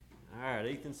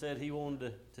right, Ethan said he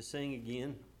wanted to sing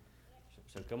again.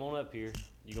 So come on up here.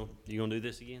 You gonna do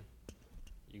this again?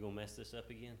 You gonna mess this up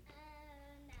again?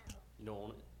 No. You don't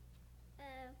want it?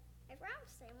 I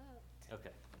promise I won't.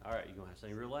 Okay. All right, you're gonna have to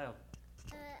sing real loud.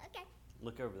 Okay.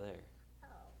 Look over there. Oh.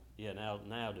 Yeah, now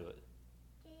do it.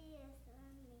 Yes, I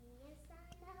know.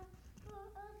 For a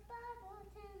Bible,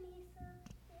 tell me so.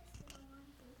 Yes, I want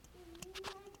to be my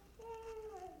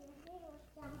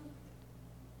friend.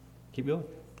 Keep going.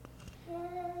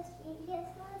 Yes, she is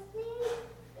for me.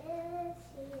 Yes,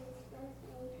 she is for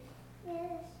me.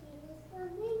 Yes, she is for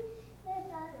me. The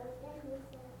Bible, tell me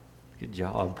so. Good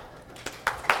job.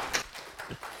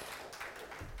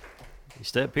 You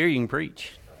step here, you can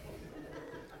preach.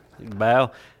 You can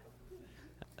bow.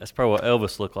 That's probably what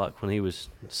Elvis looked like when he was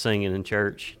singing in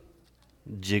church,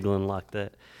 jiggling like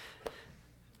that.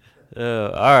 All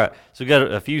right, so we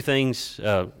got a few things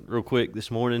real quick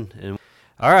this morning. And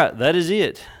all right, that is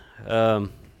it.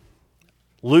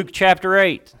 Luke chapter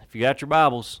 8. If you got your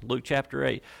Bibles, Luke chapter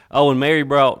 8. Oh, and Mary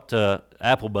brought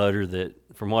apple butter that,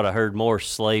 from what I heard, Morris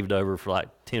slaved over for like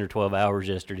 10 or 12 hours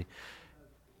yesterday.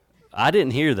 I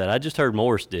didn't hear that. I just heard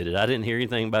Morris did it. I didn't hear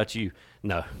anything about you.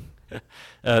 No.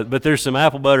 But there's some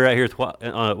apple butter right here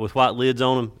with white lids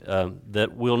on them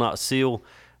that will not seal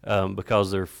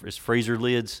because it's freezer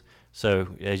lids. So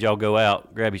as y'all go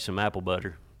out, grab you some apple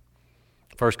butter.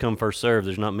 First come, first serve.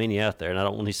 There's not many out there, and I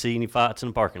don't want to see any fights in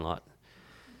the parking lot.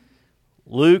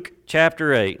 Luke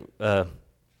chapter 8. And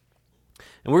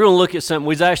we're going to look at something.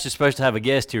 We was actually supposed to have a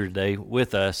guest here today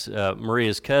with us,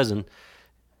 Maria's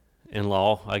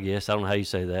cousin-in-law, I guess. I don't know how you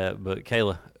say that, but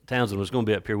Kayla Townsend was going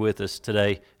to be up here with us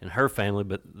today and her family,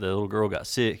 but the little girl got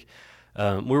sick. We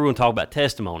were going to talk about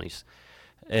testimonies.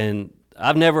 And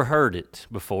I've never heard it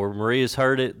before. Maria's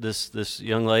heard it, this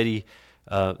young lady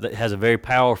that has a very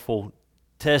powerful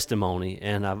testimony,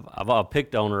 and I've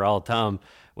picked on her all the time.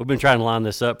 We've been trying to line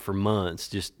this up for months.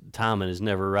 Just timing is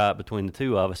never right between the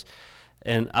two of us.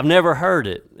 And I've never heard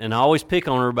it, and I always pick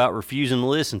on her about refusing to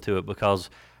listen to it because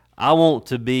I want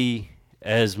to be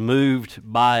as moved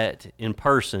by it in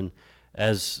person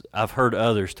as I've heard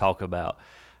others talk about.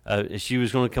 She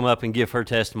was going to come up and give her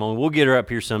testimony. We'll get her up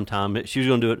here sometime. She was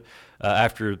going to do it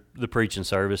after the preaching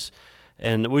service,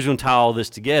 and we was going to tie all this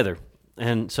together.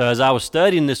 And so as I was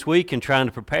studying this week and trying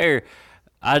to prepare,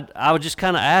 I would just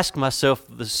kind of ask myself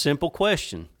the simple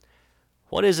question: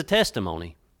 what is a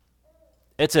testimony?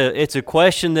 It's a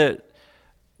question that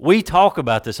we talk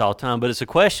about this all the time, but it's a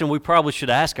question we probably should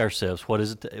ask ourselves. What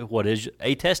is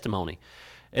a testimony?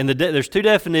 And there's two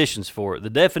definitions for it.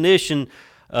 The definition,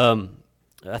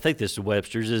 I think this is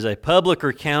Webster's, is a public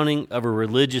recounting of a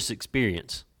religious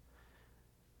experience.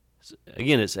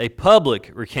 Again, it's a public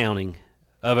recounting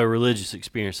of a religious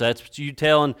experience. That's you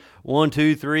telling 1,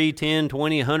 2, 3, 10,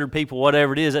 20, 100 people,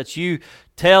 whatever it is. That's you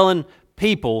telling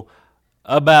people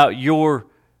about your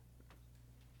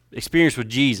experience with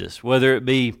Jesus, whether it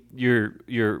be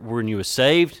your when you were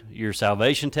saved, your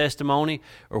salvation testimony,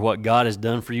 or what God has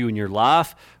done for you in your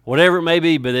life, whatever it may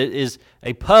be. But it is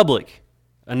a public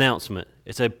announcement.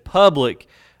 It's a public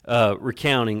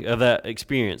recounting of that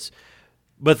experience.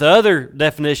 But the other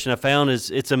definition I found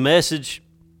is it's a message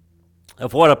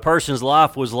of what a person's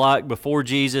life was like before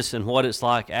Jesus and what it's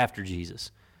like after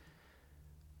Jesus.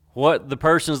 What the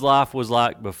person's life was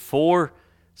like before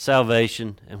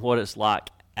salvation and what it's like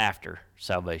after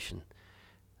salvation.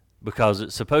 Because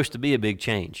it's supposed to be a big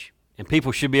change. And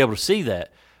people should be able to see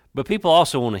that. But people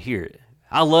also want to hear it.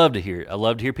 I love to hear it. I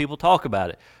love to hear people talk about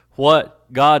it.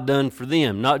 What God done for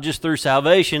them. Not just through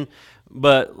salvation,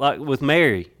 but like with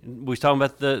Mary. We was talking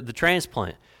about the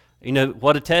transplant. You know,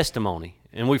 what a testimony.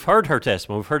 And we've heard her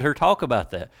testimony. We've heard her talk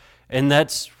about that. And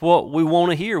that's what we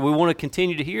want to hear. We want to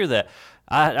continue to hear that.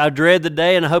 I dread the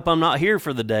day, and I hope I'm not here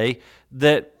for the day,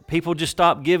 that people just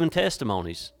stop giving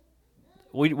testimonies.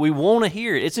 We want to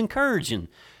hear it. It's encouraging.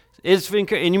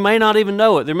 And you may not even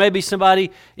know it. There may be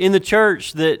somebody in the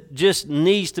church that just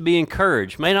needs to be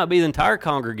encouraged. May not be the entire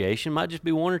congregation. Might just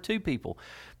be 1 or 2 people.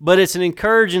 But it's an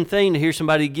encouraging thing to hear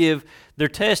somebody give their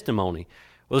testimony.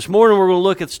 Well, this morning we're going to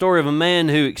look at the story of a man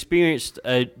who experienced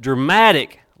a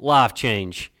dramatic life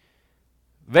change.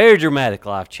 Very dramatic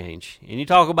life change. And you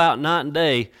talk about night and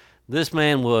day, this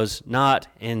man was night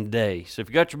and day. So if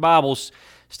you got your Bibles,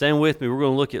 stand with me. We're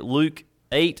going to look at Luke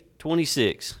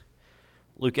 8:26.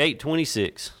 Luke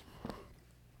 8:26.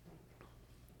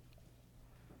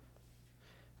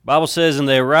 Bible says, and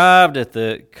they arrived at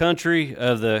the country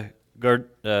of the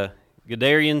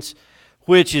Gadareans,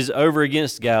 which is over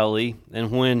against Galilee.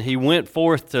 And when he went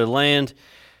forth to land,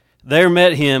 there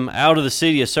met him out of the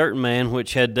city a certain man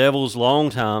which had devils long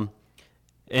time,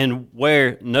 and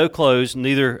wear no clothes,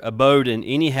 neither abode in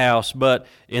any house, but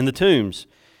in the tombs.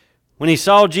 When he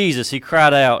saw Jesus, he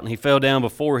cried out, and he fell down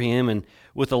before him, and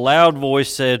with a loud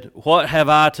voice said, What have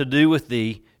I to do with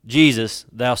thee, Jesus,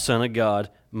 thou Son of God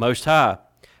Most High?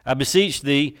 I beseech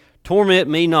thee, torment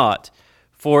me not.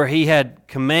 For he had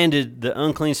commanded the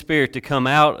unclean spirit to come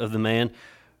out of the man,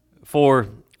 for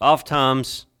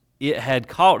ofttimes it had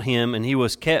caught him, and he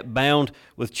was kept bound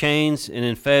with chains and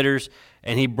in fetters,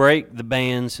 and he brake the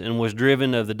bands, and was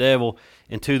driven of the devil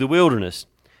into the wilderness.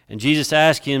 And Jesus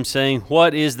asked him, saying,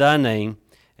 What is thy name?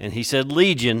 And he said,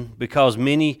 Legion, because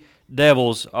many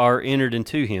devils are entered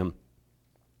into him.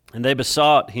 And they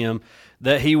besought him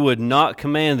that he would not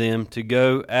command them to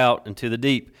go out into the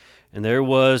deep. And there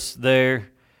was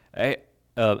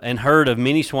and herd of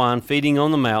many swine feeding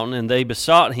on the mountain, and they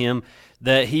besought him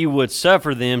that he would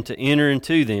suffer them to enter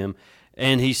into them,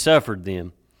 and he suffered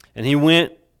them. And then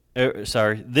went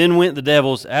the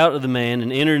devils out of the man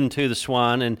and entered into the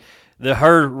swine, and the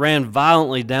herd ran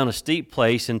violently down a steep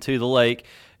place into the lake,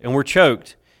 and were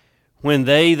choked. When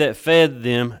they that fed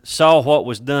them saw what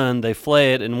was done, they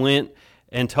fled and went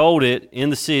and told it in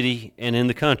the city and in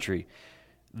the country.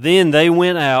 Then they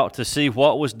went out to see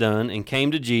what was done, and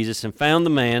came to Jesus, and found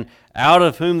the man out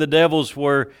of whom the devils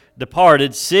were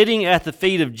departed, sitting at the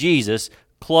feet of Jesus,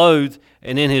 clothed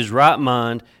and in his right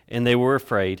mind, and they were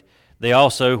afraid. They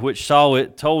also, which saw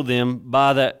it, told them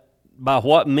by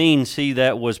what means he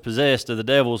that was possessed of the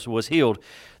devils was healed.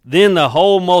 Then the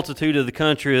whole multitude of the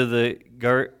country of the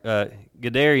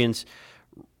Gadarenes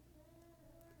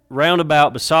round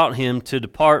about besought him to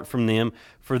depart from them,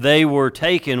 for they were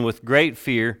taken with great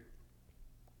fear.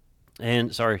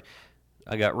 And,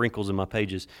 I got wrinkles in my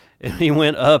pages. And he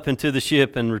went up into the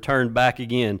ship and returned back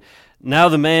again. Now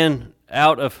the man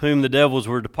out of whom the devils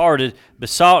were departed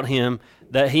besought him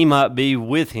that he might be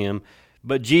with him.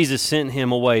 But Jesus sent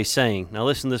him away, saying, now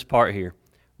listen to this part here.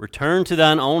 Return to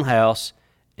thine own house,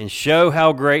 and show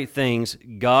how great things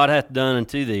God hath done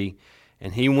unto thee.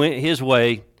 And he went his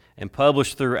way, and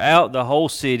published throughout the whole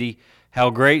city how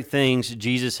great things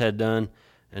Jesus had done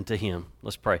unto him.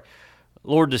 Let's pray.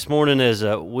 Lord, this morning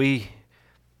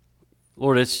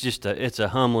Lord, it's a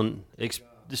humbling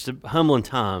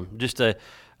time, just a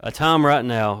time right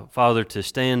now, Father, to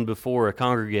stand before a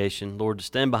congregation, Lord, to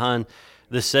stand behind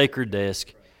this sacred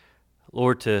desk,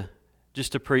 Lord, to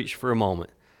preach for a moment.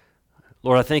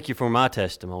 Lord, I thank you for my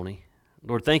testimony.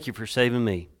 Lord, thank you for saving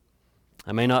me.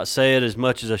 I may not say it as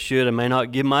much as I should. I may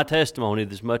not give my testimony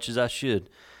as much as I should.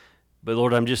 But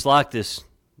Lord, I'm just like this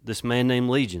man named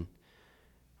Legion.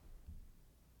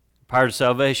 Prior to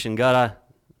salvation, God,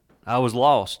 I was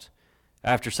lost.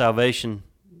 After salvation,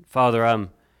 Father,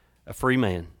 I'm a free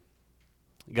man.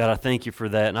 God, I thank you for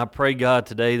that. And I pray, God,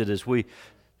 today that as we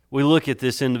look at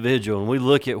this individual and we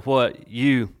look at what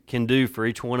you can do for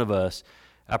each one of us,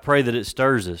 I pray that it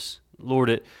stirs us.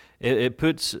 Lord, it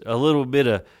puts a little bit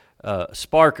of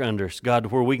spark under us, God,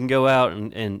 where we can go out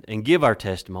and give our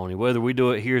testimony, whether we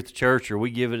do it here at the church or we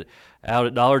give it out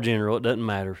at Dollar General, it doesn't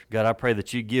matter. God, I pray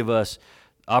that you give us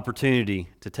opportunity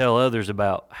to tell others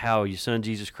about how your Son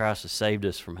Jesus Christ has saved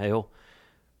us from hell.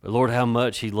 But Lord, how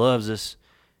much he loves us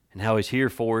and how he's here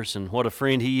for us and what a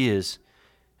friend he is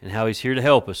and how he's here to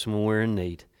help us when we're in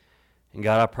need. And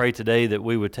God, I pray today that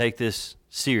we would take this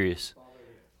serious.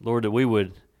 Lord, that we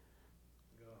would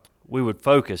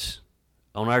focus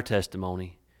on our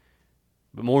testimony.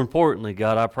 But more importantly,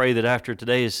 God, I pray that after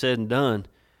today is said and done,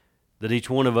 that each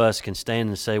one of us can stand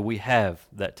and say, we have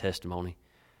that testimony.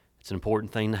 It's an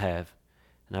important thing to have.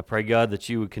 And I pray, God, that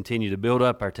you would continue to build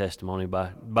up our testimony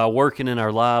by working in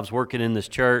our lives, working in this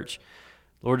church.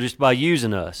 Lord, just by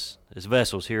using us as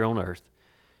vessels here on earth.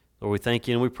 Lord, we thank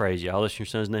you and we praise you. All this in your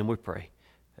Son's name we pray.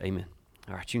 Amen.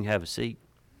 All right, you can have a seat.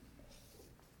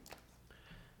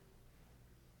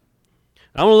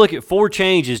 I want to look at 4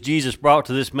 changes Jesus brought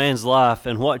to this man's life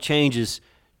and what changes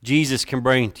Jesus can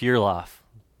bring to your life.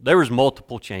 There was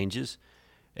multiple changes,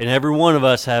 and every one of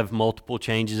us have multiple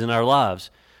changes in our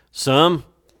lives. Some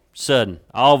sudden.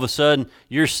 All of a sudden,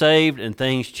 you're saved and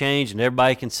things change and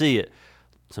everybody can see it.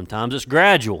 Sometimes it's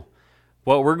gradual.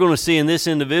 What we're going to see in this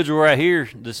individual right here,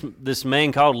 this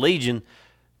man called Legion,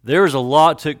 there's a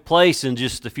lot took place in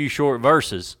just a few short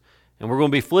verses. And we're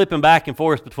going to be flipping back and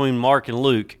forth between Mark and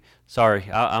Luke.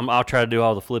 Sorry, I'll try to do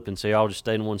all the flipping, so y'all just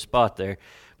stay in one spot there.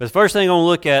 But the first thing I'm going to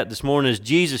look at this morning is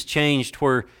Jesus changed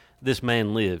where this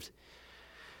man lived.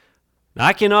 Now,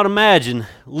 I cannot imagine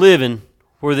living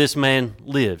where this man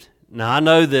lived. Now, I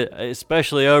know that,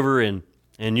 especially over in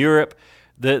Europe,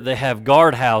 that they have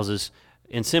guardhouses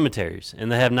in cemeteries, and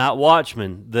they have night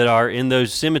watchmen that are in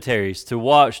those cemeteries to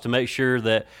watch to make sure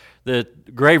that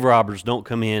that grave robbers don't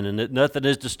come in and that nothing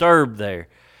is disturbed there.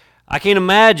 I can't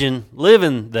imagine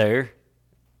living there.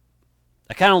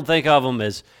 I kind of don't think of them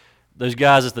as those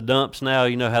guys at the dumps now.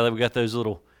 You know how they've got those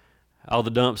little, all the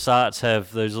dump sites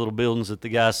have those little buildings that the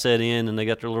guys set in, and they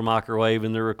got their little microwave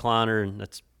and their recliner, and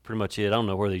that's pretty much it. I don't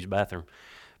know where these bathrooms.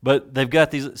 But they've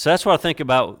got these, so that's what I think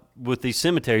about with these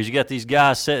cemeteries. You got these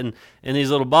guys sitting in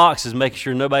these little boxes making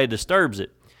sure nobody disturbs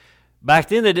it. Back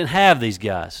then they didn't have these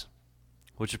guys,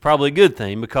 which is probably a good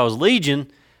thing, because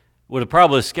Legion would have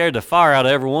probably scared the fire out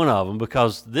of every one of them,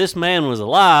 because this man was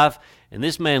alive and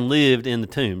this man lived in the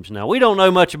tombs. Now, we don't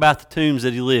know much about the tombs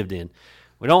that he lived in.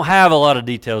 We don't have a lot of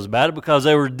details about it because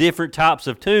there were different types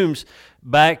of tombs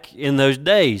back in those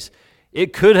days.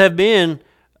 It could have been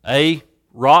a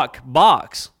rock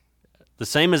box, the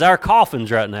same as our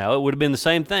coffins right now. It would have been the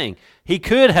same thing. He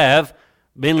could have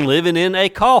been living in a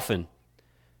coffin,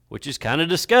 which is kind of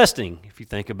disgusting if you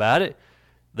think about it.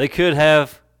 He could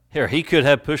have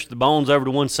pushed the bones over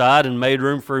to one side and made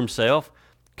room for himself.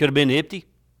 Could have been empty.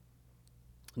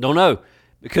 Don't know.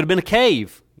 It could have been a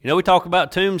cave. You know, we talk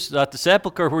about tombs like the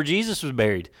sepulcher where Jesus was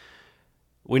buried.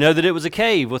 We know that it was a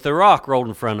cave with a rock rolled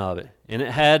in front of it, and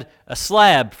it had a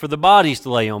slab for the bodies to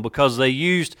lay on, because they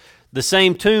used the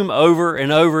same tomb over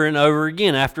and over and over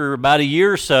again. After about a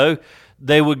year or so,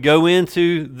 they would go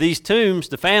into these tombs,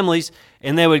 the families,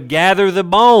 and they would gather the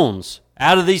bones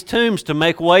out of these tombs to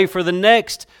make way for the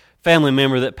next family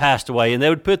member that passed away. And they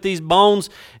would put these bones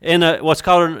in what's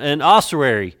called an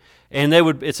ossuary, and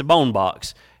it's a bone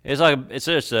box. It's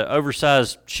just an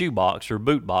oversized shoe box or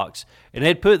boot box. And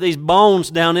they'd put these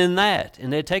bones down in that,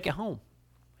 and they'd take it home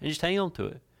and just hang on to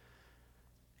it.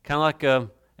 Kind of like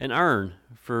an urn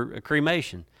for a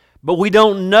cremation. But we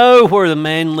don't know where the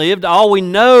man lived. All we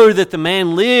know that the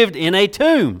man lived in a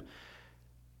tomb.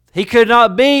 He could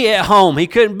not be at home. He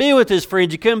couldn't be with his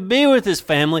friends. He couldn't be with his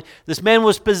family. This man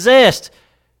was possessed.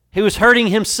 He was hurting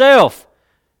himself.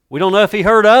 We don't know if he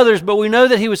hurt others, but we know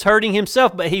that he was hurting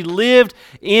himself. But he lived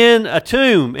in a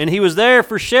tomb, and he was there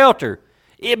for shelter.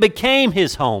 It became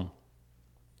his home.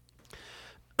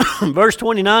 Verse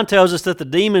 29 tells us that the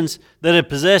demons that had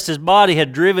possessed his body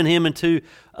had driven him into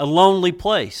a lonely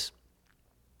place.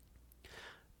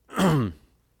 Kind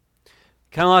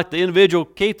of like the individual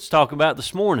Keith was talking about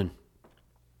this morning.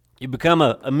 You become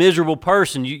a miserable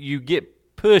person. You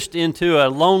get pushed into a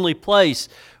lonely place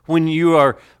when you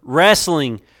are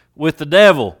wrestling with the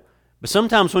devil. But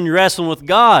sometimes when you're wrestling with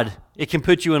God, it can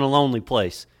put you in a lonely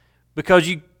place, because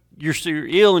you're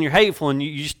ill and you're hateful, and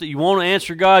you want to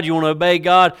answer God, you want to obey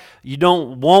God, you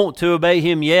don't want to obey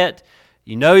Him yet.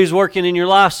 You know He's working in your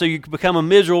life, so you become a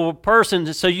miserable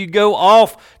person, so you go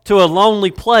off to a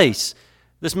lonely place.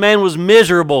 This man was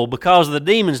miserable because of the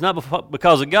demons, not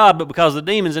because of God, but because of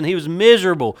the demons, and he was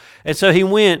miserable. And so he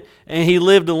went and he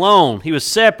lived alone. He was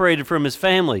separated from his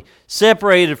family,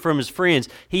 separated from his friends.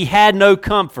 He had no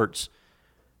comforts.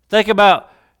 Think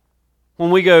about when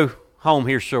we go home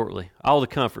here shortly, all the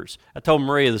comforts. I told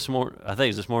Maria this morning, I think it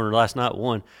was this morning or last night,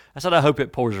 I said, I hope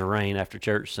it pours a rain after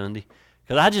church Sunday,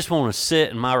 because I just want to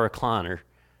sit in my recliner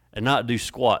and not do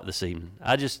squat this evening.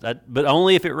 But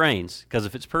only if it rains, because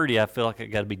if it's pretty, I feel like I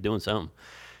got to be doing something.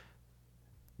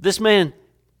 This man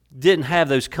didn't have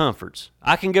those comforts.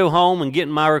 I can go home and get in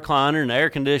my recliner and the air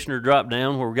conditioner drop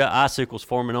down where we got icicles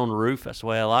forming on the roof. That's the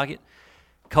way I like it.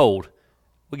 Cold.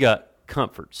 We got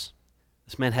comforts.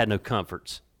 This man had no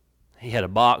comforts. He had a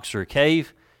box or a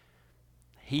cave.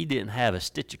 He didn't have a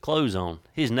stitch of clothes on.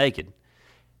 He's naked.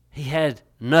 He had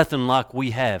nothing like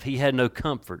we have. He had no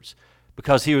comforts,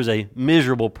 because he was a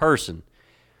miserable person.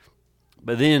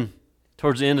 But then,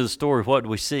 towards the end of the story, what do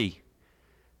we see?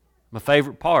 My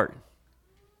favorite part.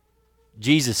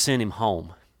 Jesus sent him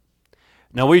home.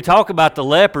 Now, we talk about the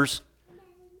lepers.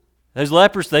 Those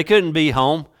lepers, they couldn't be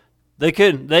home. They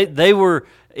couldn't. They were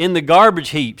in the garbage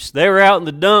heaps. They were out in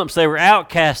the dumps. They were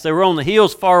outcasts. They were on the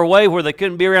hills far away where they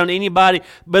couldn't be around anybody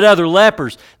but other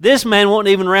lepers. This man wasn't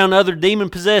even around other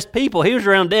demon-possessed people. He was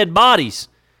around dead bodies.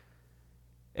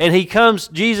 And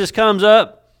Jesus comes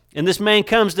up, and this man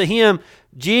comes to him.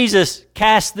 Jesus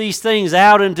casts these things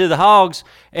out into the hogs,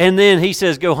 and then he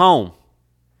says, go home.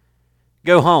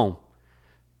 Go home.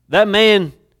 That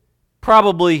man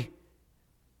probably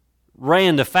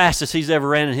ran the fastest he's ever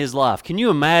ran in his life. Can you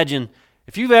imagine,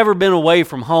 if you've ever been away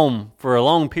from home for a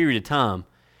long period of time,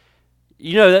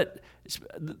 you know that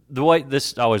the way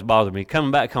this always bothered me.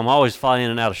 Coming back home, I always fly in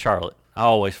and out of Charlotte.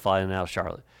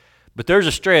 But there's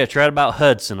a stretch right about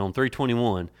Hudson on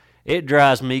 321. It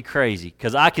drives me crazy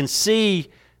because I can see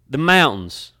the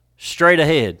mountains straight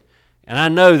ahead, and I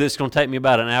know that it's going to take me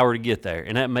about an hour to get there,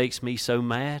 and that makes me so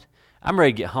mad. I'm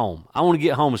ready to get home. I want to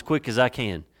get home as quick as I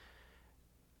can.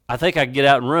 I think I could get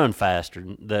out and run faster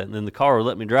than the car would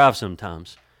let me drive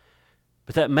sometimes.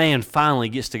 But that man finally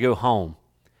gets to go home.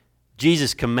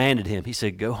 Jesus commanded him. He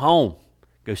said, go home.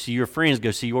 Go see your friends.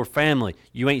 Go see your family.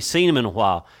 You ain't seen them in a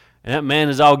while. And that man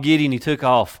is all giddy, and he took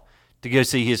off to go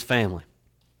see his family.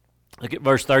 Look at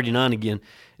verse 39 again.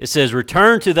 It says,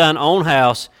 return to thine own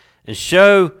house and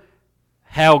show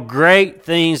how great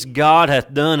things God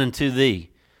hath done unto thee.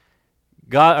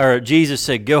 Jesus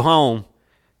said, go home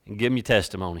and give me your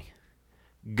testimony.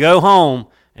 Go home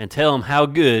and tell them how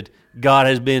good God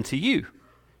has been to you.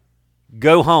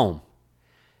 Go home.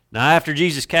 Now, after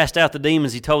Jesus cast out the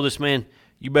demons, he told this man,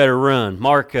 you better run.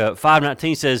 Mark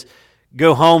 5:19 says,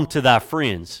 go home to thy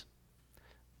friends.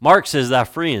 Mark says thy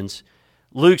friends.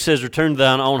 Luke says return to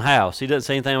thine own house. He doesn't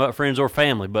say anything about friends or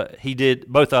family, but he did.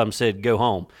 Both of them said go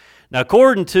home. Now,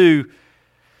 according to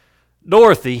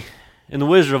Dorothy in The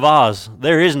Wizard of Oz,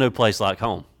 there is no place like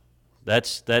home.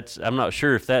 That's. I'm not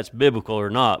sure if that's biblical or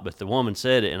not, but the woman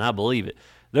said it, and I believe it.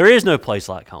 There is no place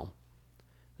like home.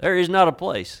 There is not a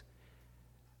place.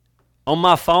 On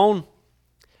my phone,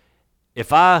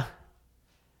 if I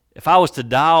was to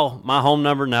dial my home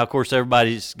number, now of course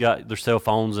everybody's got their cell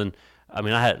phones, and I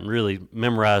mean I hadn't really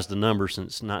memorized the number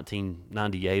since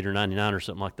 1998 or 99 or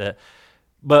something like that.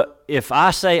 But if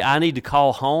I say I need to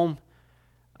call home,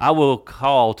 I will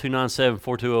call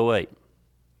 297-4208.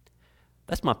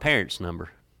 That's my parents'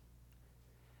 number.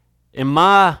 In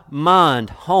my mind,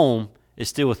 home is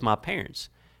still with my parents.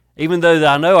 Even though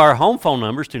I know our home phone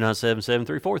number is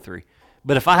 297-7343.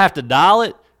 But if I have to dial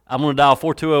it, I'm going to dial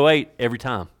 4208 every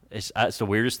time. It's the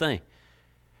weirdest thing.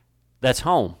 That's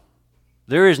home.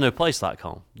 There is no place like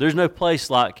home. There's no place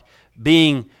like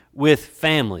being with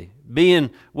family, being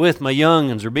with my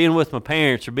young'uns, or being with my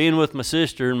parents, or being with my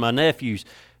sister and my nephews,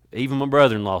 even my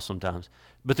brother-in-law sometimes.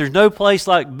 But there's no place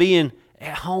like being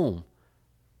at home.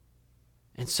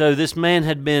 And so this man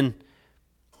had been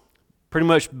pretty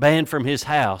much banned from his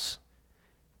house.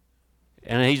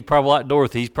 And he's probably like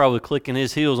Dorothy. He's probably clicking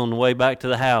his heels on the way back to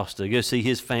the house to go see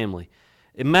his family.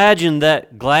 Imagine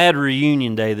that glad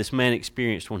reunion day this man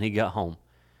experienced when he got home.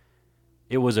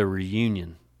 It was a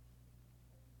reunion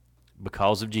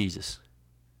because of Jesus.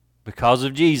 Because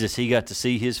of Jesus, he got to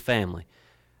see his family.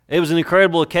 It was an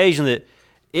incredible occasion that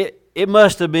it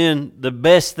must have been the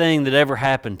best thing that ever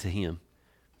happened to him.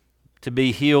 To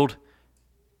be healed,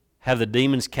 have the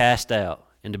demons cast out,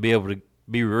 and to be able to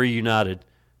be reunited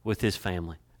with his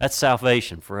family. That's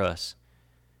salvation for us.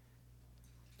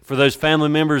 For those family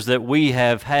members that we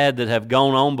have had that have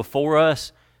gone on before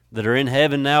us, that are in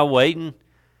heaven now waiting,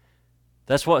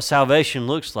 that's what salvation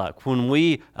looks like. When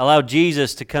we allow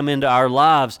Jesus to come into our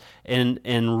lives and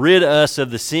rid us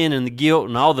of the sin and the guilt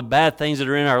and all the bad things that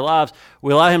are in our lives,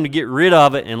 we allow him to get rid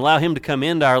of it and allow him to come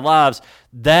into our lives.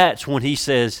 That's when he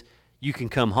says, you can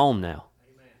come home now.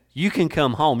 You can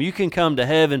come home. You can come to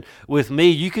heaven with me.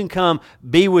 You can come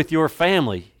be with your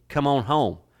family. Come on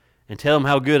home and tell them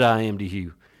how good I am to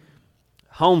you.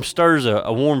 Home stirs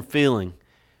a warm feeling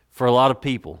for a lot of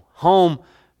people. Home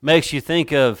makes you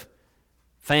think of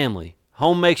family.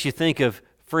 Home makes you think of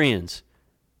friends.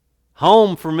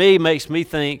 Home, for me, makes me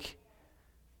think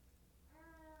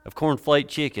of cornflake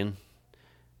chicken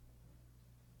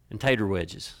and tater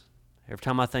wedges. Every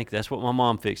time I think that's what my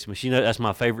mom fixed me. She knows that's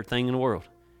my favorite thing in the world.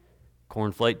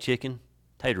 Cornflake chicken,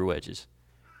 tater wedges.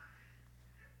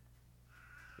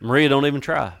 Maria don't even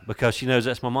try because she knows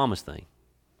that's my mama's thing.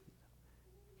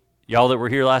 Y'all that were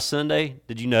here last Sunday,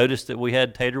 did you notice that we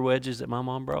had tater wedges that my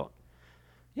mom brought?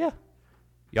 Yeah.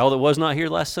 Y'all that was not here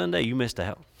last Sunday, you missed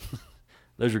out.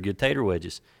 Those are good tater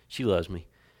wedges. She loves me.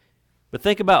 But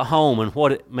think about home and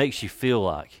what it makes you feel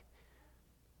like.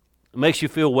 It makes you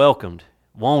feel welcomed,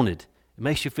 wanted. It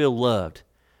makes you feel loved.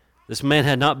 This man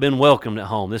had not been welcomed at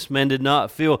home. This man did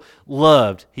not feel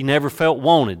loved. He never felt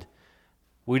wanted.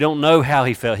 We don't know how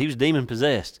he felt. He was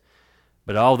demon-possessed.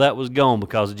 But all that was gone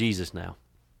because of Jesus now.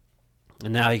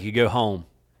 And now he could go home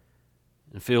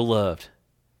and feel loved.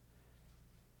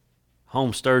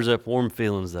 Home stirs up warm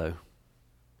feelings, though.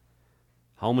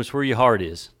 Home is where your heart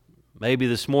is. Maybe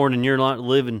this morning you're not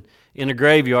living in a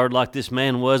graveyard like this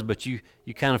man was, but you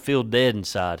kind of feel dead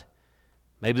inside.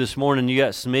 Maybe this morning you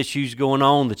got some issues going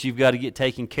on that you've got to get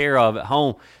taken care of at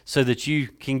home so that you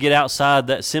can get outside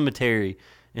that cemetery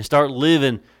and start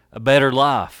living a better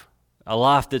life, a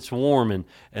life that's warm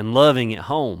and loving at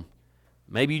home.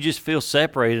 Maybe you just feel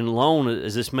separated and alone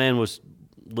as this man was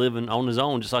living on his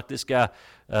own, just like this guy,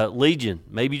 Legion.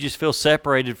 Maybe you just feel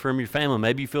separated from your family.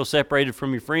 Maybe you feel separated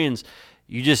from your friends.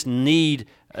 You just need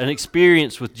an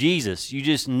experience with Jesus. You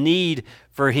just need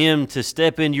for him to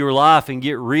step into your life and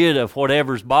get rid of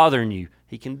whatever's bothering you.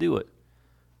 He can do it.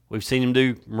 We've seen him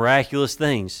do miraculous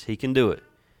things. He can do it.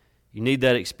 You need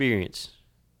that experience.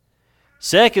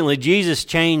 Secondly, Jesus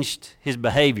changed his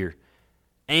behavior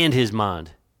and his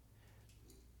mind.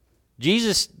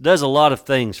 Jesus does a lot of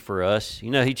things for us.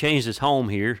 You know, he changed his home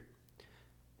here.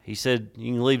 He said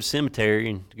you can leave the cemetery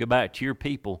and go back to your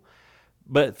people.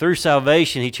 But through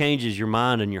salvation, he changes your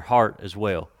mind and your heart as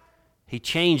well. He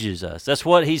changes us. That's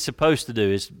what he's supposed to do,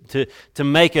 is to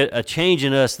make a change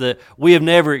in us that we have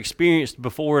never experienced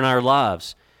before in our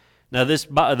lives. Now,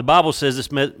 the Bible says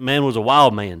this man was a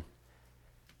wild man.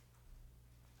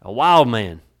 A wild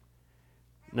man.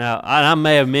 Now, I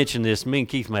may have mentioned this. Me and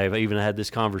Keith may have even had this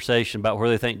conversation about where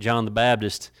they think John the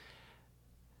Baptist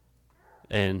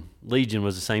and Legion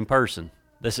was the same person.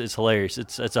 It's hilarious.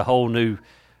 It's a whole new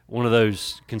one of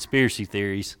those conspiracy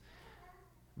theories.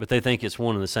 But they think it's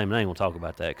one and the same. I ain't going to talk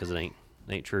about that because it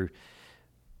ain't true.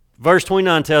 Verse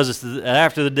 29 tells us that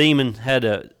after the demon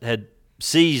had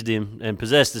seized him and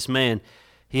possessed this man,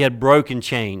 he had broken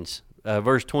chains.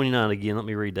 Verse 29 again, let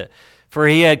me read that. For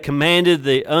he had commanded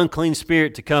the unclean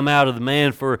spirit to come out of the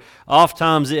man, for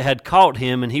ofttimes it had caught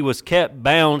him, and he was kept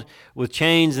bound with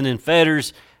chains and in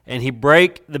fetters, and he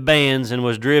brake the bands and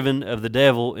was driven of the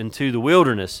devil into the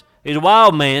wilderness. He's a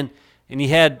wild man, and he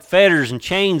had fetters and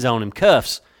chains on him,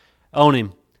 cuffs on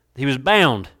him. He was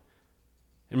bound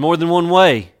in more than one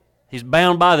way. He's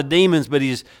bound by the demons, but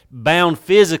he's bound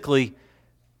physically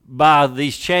by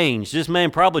these chains. This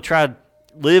man probably tried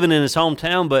living in his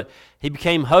hometown, but he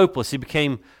became hopeless. He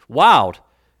became wild.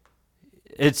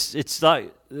 It's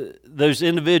like those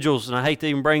individuals, and I hate to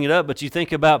even bring it up, but you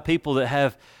think about people that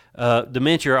have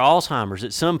dementia or Alzheimer's.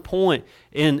 At some point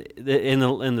in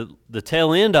the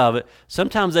tail end of it,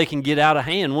 sometimes they can get out of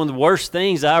hand. One of the worst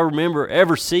things I remember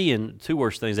ever seeing, two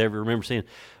worst things I ever remember seeing,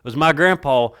 was my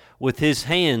grandpa with his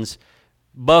hands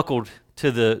buckled to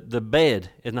the bed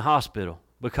in the hospital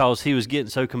because he was getting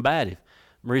so combative.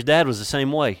 Marie's dad was the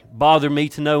same way. Bothered me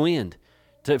to no end.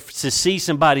 To see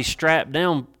somebody strapped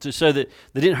down so that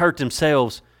they didn't hurt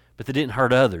themselves, but they didn't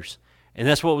hurt others. And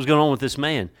that's what was going on with this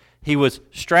man. He was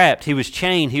strapped. He was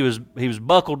chained. He was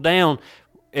buckled down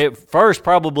at first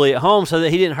probably at home so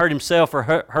that he didn't hurt himself or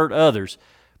hurt others.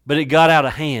 But it got out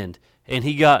of hand, and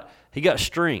he got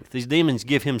strength. These demons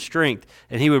give him strength,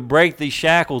 and he would break these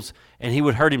shackles, and he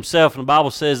would hurt himself. And the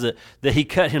Bible says that he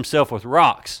cut himself with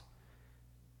rocks.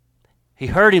 He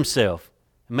hurt himself.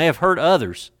 He may have hurt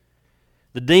others.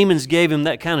 The demons gave him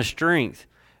that kind of strength.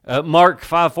 Mark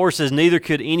 5:4 says, neither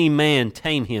could any man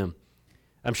tame him.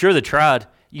 I'm sure they tried.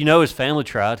 You know his family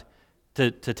tried to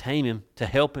tame him, to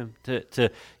help him, to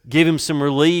give him some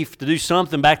relief, to do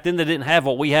something. Back then they didn't have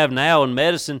what we have now in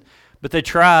medicine, but they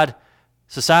tried.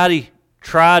 Society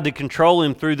tried to control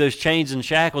him through those chains and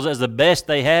shackles. That's the best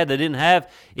they had. They didn't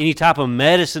have any type of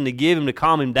medicine to give him to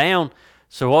calm him down.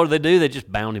 So what did they do? They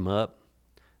just bound him up.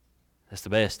 That's the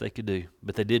best they could do.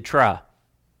 But they did try.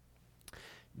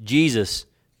 Jesus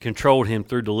controlled him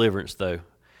through deliverance, though.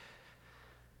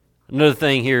 Another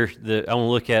thing here that I want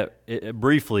to look at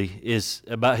briefly is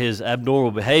about his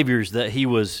abnormal behaviors, that he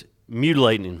was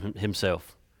mutilating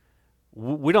himself.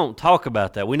 We don't talk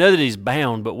about that. We know that he's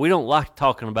bound, but we don't like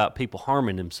talking about people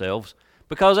harming themselves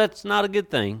because that's not a good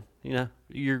thing. You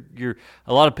know,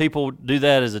 a lot of people do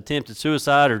that as attempted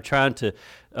suicide or trying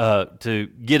to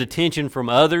get attention from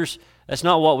others. That's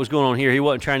not what was going on here. He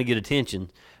wasn't trying to get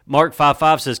attention. Mark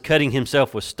 5:5 says cutting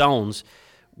himself with stones.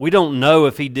 We don't know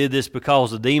if he did this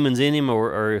because the demons in him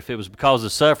or if it was because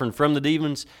of suffering from the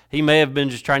demons. He may have been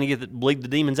just trying to bleed the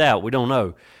demons out. We don't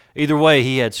know. Either way,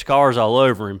 he had scars all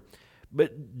over him.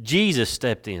 But Jesus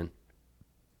stepped in.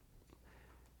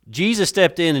 Jesus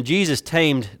stepped in and Jesus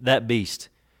tamed that beast.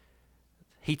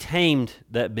 He tamed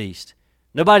that beast.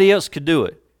 Nobody else could do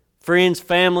it. Friends,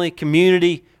 family,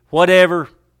 community, whatever,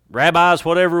 rabbis,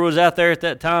 whatever was out there at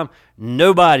that time,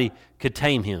 nobody could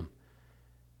tame him.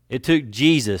 It took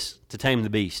Jesus to tame the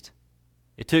beast.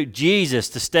 It took Jesus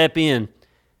to step in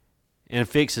and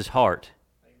fix his heart.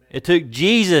 Amen. It took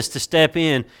Jesus to step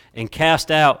in and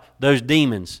cast out those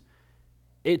demons.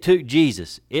 It took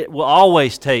Jesus. It will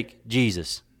always take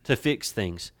Jesus to fix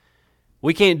things.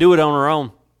 We can't do it on our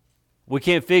own. We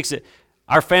can't fix it.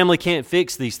 Our family can't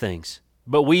fix these things.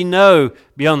 But we know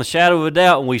beyond the shadow of a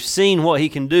doubt, and we've seen what he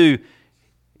can do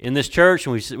in this church,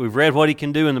 and we've read what he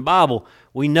can do in the Bible,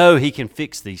 we know he can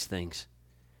fix these things.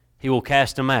 He will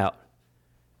cast them out.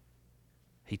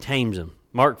 He tames them.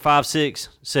 Mark 5:6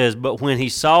 says, but when he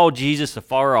saw Jesus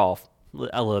afar off,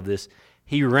 I love this,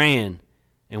 he ran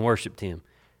and worshiped him.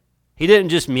 He didn't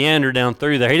just meander down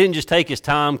through there. He didn't just take his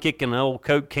time kicking an old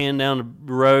Coke can down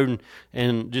the road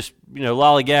and just,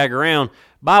 lollygag around.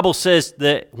 Bible says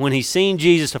that when he seen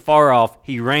Jesus afar off,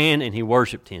 he ran and he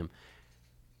worshiped him.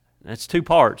 That's two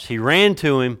parts. He ran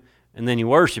to him and then he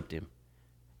worshiped him.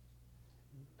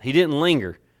 He didn't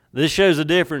linger. This shows the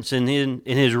difference in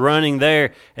his running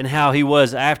there and how he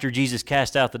was after Jesus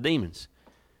cast out the demons.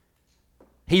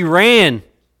 He ran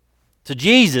to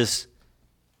Jesus,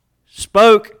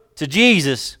 spoke to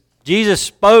Jesus. Jesus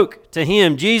spoke to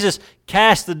him. Jesus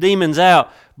cast the demons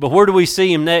out. But where do we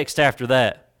see him next after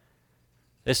that?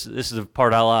 This is the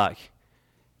part I like.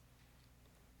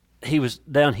 He was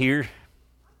down here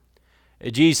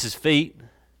at Jesus' feet,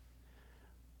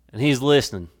 and he's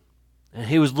listening, and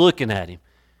he was looking at him.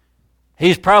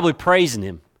 He's probably praising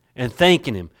him and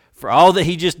thanking him for all that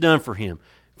he just done for him,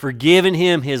 for giving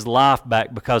him his life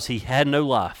back because he had no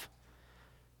life.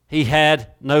 He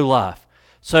had no life.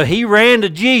 So he ran to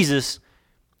Jesus,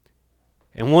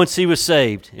 and once he was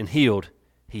saved and healed,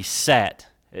 he sat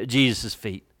at Jesus'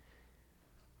 feet.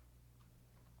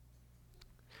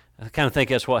 I kind of think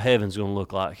that's what heaven's going to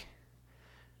look like.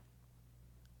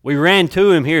 We ran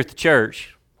to him here at the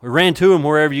church. We ran to him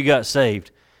wherever you got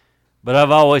saved. But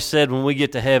I've always said when we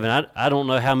get to heaven, I don't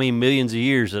know how many millions of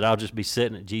years that I'll just be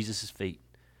sitting at Jesus' feet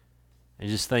and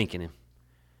just thanking him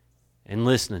and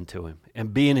listening to him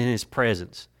and being in his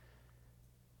presence.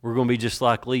 We're going to be just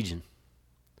like Legion.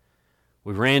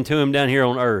 We ran to him down here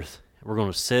on earth. We're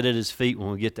going to sit at his feet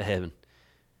when we get to heaven.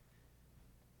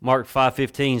 Mark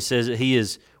 5:15 says that he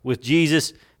is with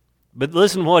Jesus, but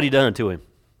listen to what he done to him.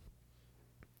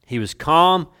 He was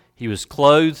calm, he was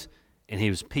clothed, and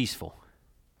he was peaceful.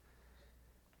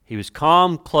 He was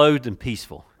calm, clothed, and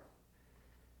peaceful.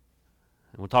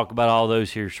 And we'll talk about all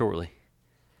those here shortly.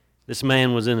 This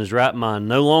man was in his right mind.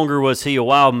 No longer was he a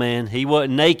wild man. He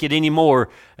wasn't naked anymore,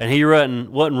 and he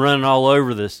wasn't running all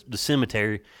over the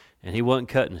cemetery, and he wasn't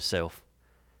cutting himself.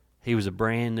 He was a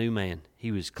brand new man.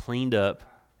 He was cleaned up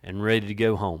and ready to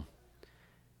go home.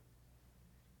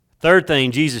 Third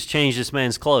thing, Jesus changed this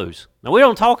man's clothes. Now, we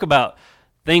don't talk about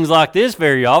things like this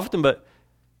very often, but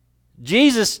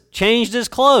Jesus changed his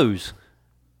clothes.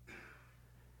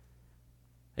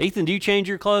 Ethan, do you change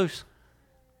your clothes?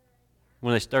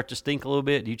 When they start to stink a little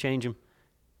bit, do you change them?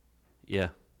 Yeah.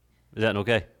 Is that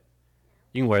okay?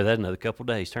 You can wear that another couple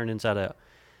days, turn inside out.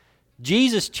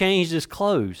 Jesus changed his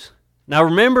clothes. Now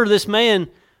remember, this man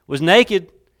was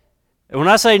naked. And when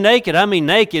I say naked, I mean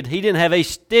naked. He didn't have a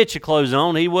stitch of clothes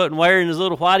on. He wasn't wearing his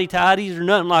little whitey-tidies or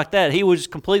nothing like that. He was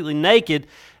completely naked,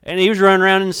 and he was running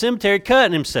around in the cemetery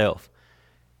cutting himself.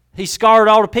 He scarred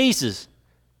all to pieces.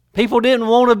 People didn't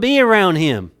want to be around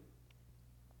him.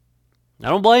 I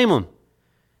don't blame them.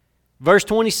 Verse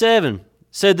 27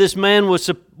 said this man was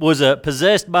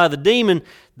possessed by the demon,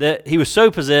 that he was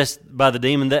so possessed by the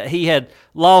demon that he had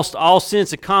lost all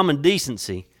sense of common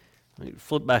decency. Let me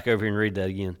flip back over here and read that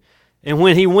again. And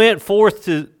when he went forth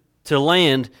to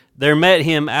land, there met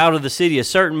him out of the city a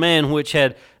certain man which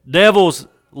had devils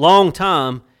long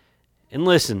time, and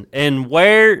listen, and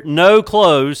wear no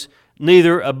clothes,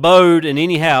 neither abode in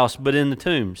any house, but in the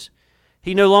tombs.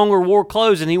 He no longer wore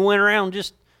clothes, and he went around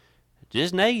just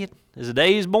naked as the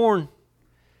day he was born.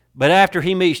 But after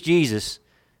he meets Jesus,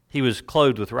 he was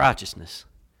clothed with righteousness.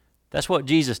 That's what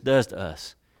Jesus does to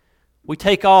us. We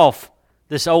take off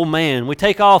this old man. We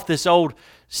take off this old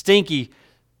stinky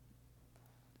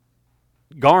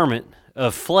garment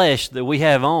of flesh that we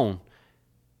have on.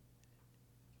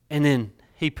 And then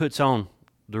he puts on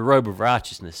the robe of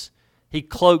righteousness. He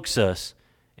cloaks us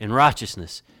in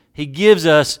righteousness. He gives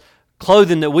us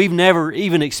clothing that we've never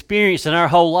even experienced in our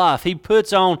whole life. He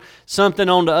puts on something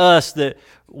onto us that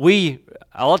a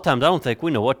lot of times I don't think we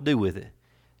know what to do with it.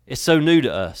 It's so new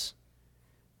to us.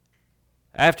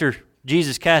 After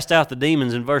Jesus cast out the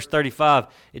demons in verse 35,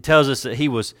 it tells us that he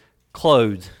was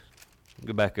clothed.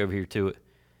 Go back over here to it.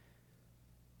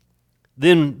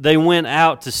 Then they went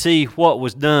out to see what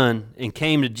was done and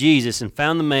came to Jesus and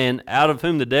found the man out of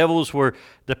whom the devils were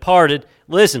departed.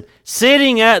 Listen,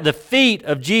 sitting at the feet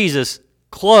of Jesus,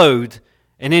 clothed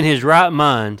and in his right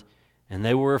mind, and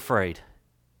they were afraid.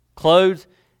 Clothed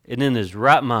and in his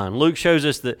right mind. Luke shows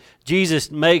us that Jesus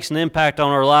makes an impact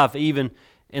on our life even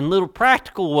in little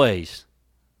practical ways.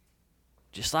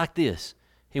 Just like this.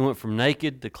 He went from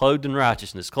naked to clothed in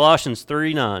righteousness. Colossians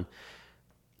 3:9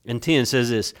 and 10 says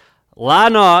this, lie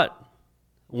not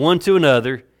one to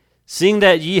another, seeing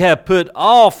that ye have put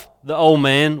off the old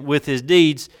man with his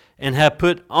deeds, and have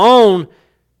put on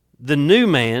the new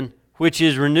man, which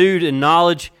is renewed in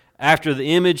knowledge after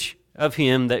the image of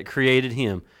him that created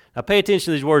him. Now pay attention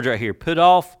to these words right here. Put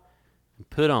off and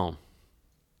put on.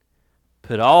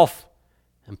 put off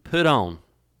and put on.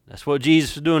 That's what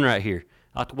Jesus is doing right here.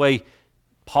 Not the way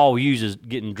Paul uses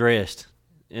getting dressed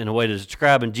in a way to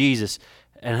describing Jesus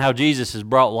and how Jesus has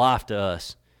brought life to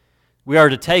us. We are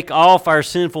to take off our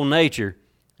sinful nature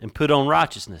and put on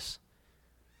righteousness.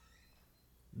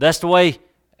 That's the way,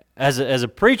 as a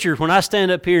preacher, when I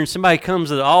stand up here and somebody comes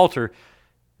to the altar,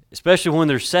 especially when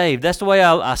they're saved, that's the way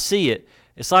I see it.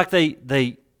 It's like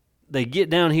they get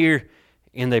down here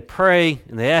and they pray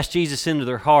and they ask Jesus into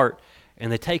their heart and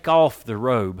they take off the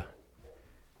robe.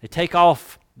 They take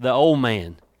off the old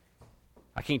man.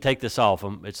 I can't take this off.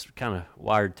 It's kind of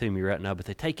wired to me right now, but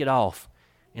they take it off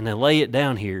and they lay it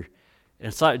down here. And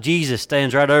it's like Jesus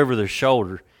stands right over their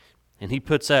shoulder and he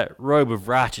puts that robe of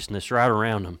righteousness right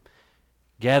around them,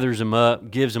 gathers them up,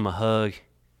 gives them a hug,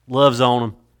 loves on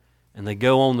them, and they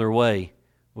go on their way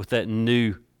with that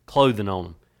new clothing on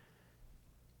them.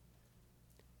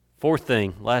 Fourth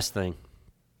thing, last thing,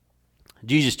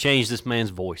 Jesus changed this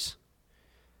man's voice.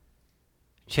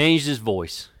 Changed his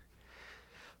voice.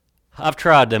 I've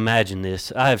tried to imagine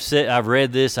this. I've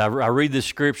read this. I read this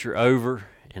scripture over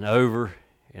and over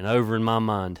and over in my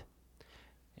mind,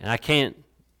 and I can't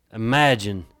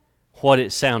imagine what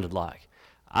it sounded like.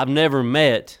 I've never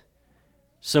met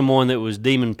someone that was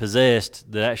demon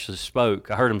possessed that actually spoke.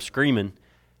 I heard him screaming,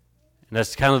 and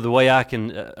that's kind of the way I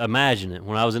can imagine it.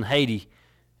 When I was in Haiti,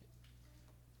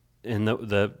 and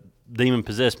the demon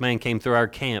possessed man came through our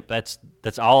camp, that's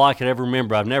all I could ever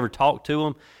remember. I've never talked to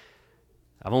him.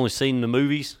 I've only seen the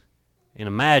movies and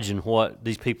imagine what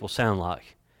these people sound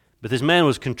like. But this man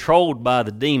was controlled by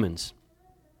the demons.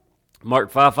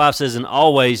 Mark 5:5 says, and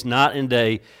always, night and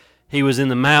day, he was in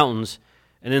the mountains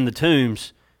and in the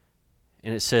tombs,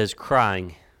 and it says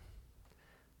crying.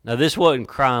 Now this wasn't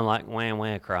crying like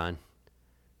wah crying.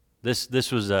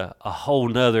 This was a whole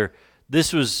nother,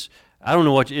 this was, I don't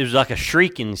know what, it was like a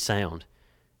shrieking sound,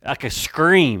 like a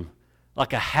scream,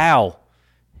 like a howl.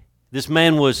 This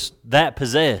man was that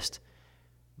possessed.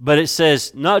 But it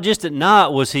says, not just at night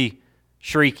was he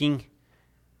shrieking,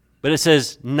 but it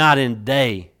says night and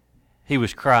day he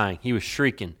was crying, he was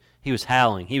shrieking, he was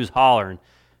howling, he was hollering.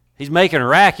 He's making a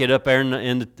racket up there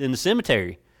in the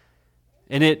cemetery.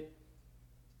 And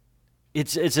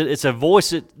it's a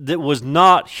voice that was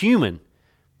not human.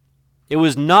 It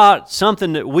was not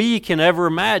something that we can ever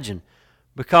imagine,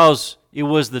 because it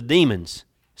was the demons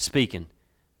speaking.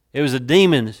 It was the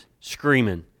demons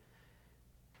screaming.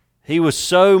 He was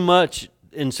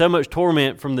in so much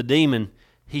torment from the demon,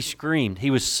 he screamed.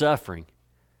 He was suffering.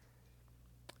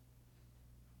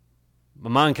 My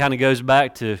mind kind of goes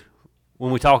back to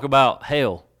when we talk about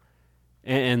hell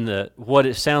and what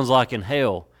it sounds like in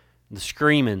hell. The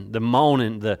screaming, the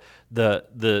moaning, the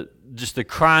just the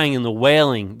crying and the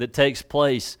wailing that takes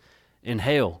place in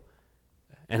hell.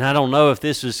 And I don't know if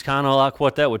this is kind of like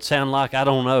what that would sound like. I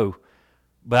don't know.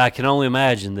 But I can only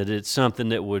imagine that it's something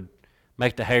that would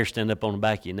make the hair stand up on the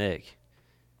back of your neck. It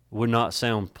would not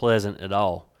sound pleasant at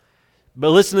all.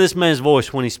 But listen to this man's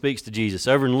voice when he speaks to Jesus.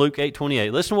 Over in Luke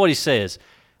 8:28, listen to what he says.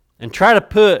 And try to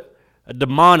put a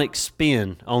demonic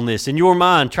spin on this. In your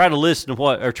mind, try to listen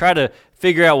to try to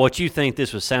figure out what you think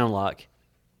this would sound like.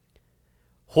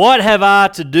 What have I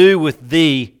to do with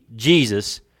thee,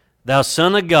 Jesus, thou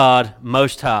Son of God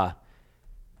Most High?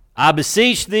 I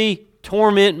beseech thee,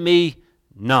 torment me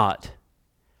not.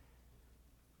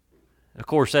 Of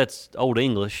course, that's Old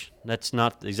English. That's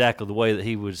not exactly the way that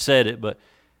he would have said it, but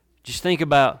just think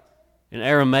about in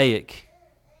Aramaic.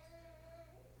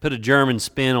 Put a German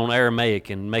spin on Aramaic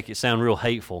and make it sound real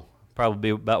hateful. Probably be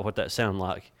about what that sounded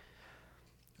like.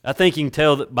 I think you can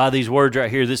tell that by these words right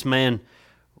here, this man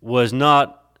was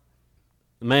not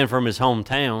the man from his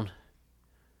hometown,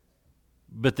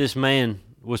 but this man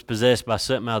was possessed by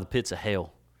something out of the pits of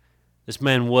hell. This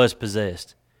man was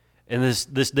possessed. And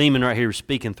this demon right here was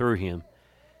speaking through him.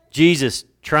 Jesus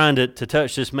trying to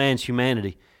touch this man's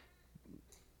humanity.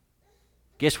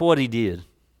 Guess what he did?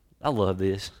 I love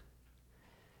this.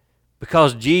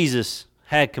 Because Jesus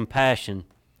had compassion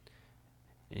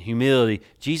and humility,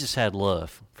 Jesus had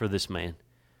love for this man.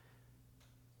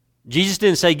 Jesus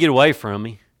didn't say, get away from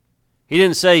me. He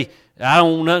didn't say, I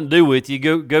don't want nothing to do with you.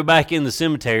 Go back in the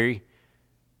cemetery.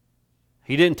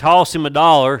 He didn't toss him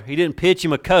 $1. He didn't pitch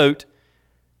him a coat.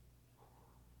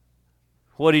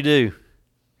 What'd he do?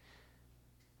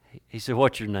 He said,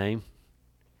 what's your name?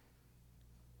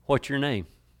 What's your name?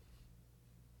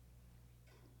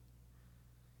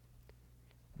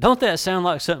 Don't that sound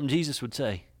like something Jesus would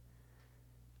say?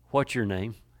 What's your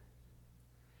name?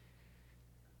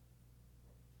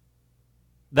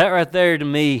 That right there to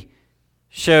me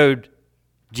showed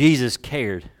Jesus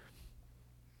cared.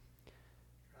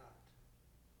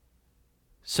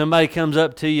 Somebody comes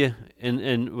up to you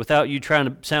and without you trying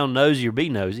to sound nosy or be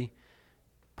nosy,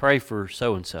 pray for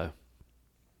so-and-so.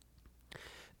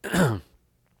 Do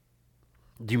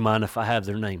you mind if I have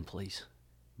their name, please?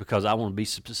 Because I want to be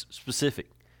specific.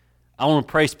 I want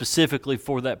to pray specifically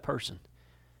for that person.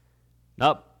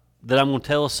 Not that I'm going to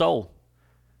tell a soul,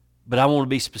 but I want to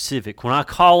be specific. When I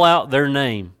call out their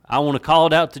name, I want to call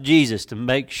it out to Jesus to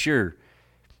make sure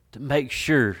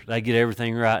they get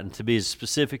everything right and to be as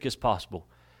specific as possible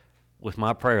with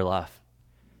my prayer life.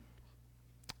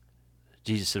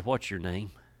 Jesus said, "What's your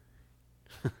name?"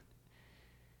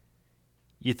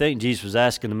 You think Jesus was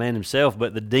asking the man himself,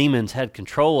 but the demons had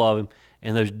control of him,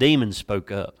 and those demons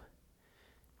spoke up.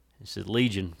 He said,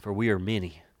 "Legion, for we are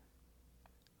many."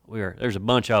 There's a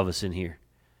bunch of us in here.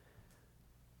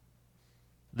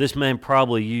 This man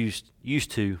probably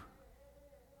used to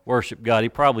worship God. He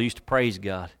probably used to praise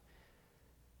God.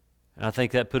 And I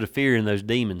think that put a fear in those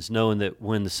demons, knowing that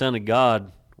when the Son of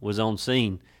God was on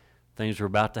scene, things were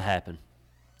about to happen.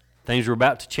 Things were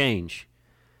about to change.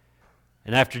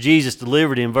 And after Jesus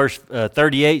delivered him, verse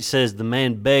 38 says the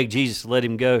man begged Jesus to let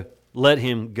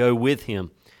him go with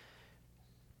him.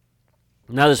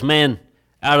 Now this man,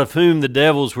 out of whom the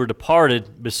devils were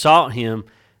departed, besought him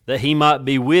that he might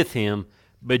be with him,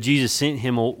 but Jesus sent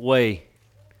him away.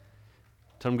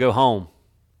 Told him, "Go home.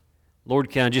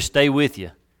 Lord, can I just stay with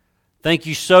you? Thank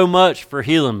you so much for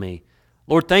healing me.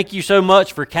 Lord, thank you so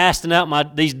much for casting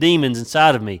out these demons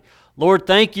inside of me. Lord,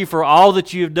 thank you for all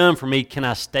that you have done for me. Can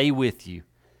I stay with you?"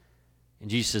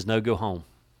 And Jesus says, "No, go home.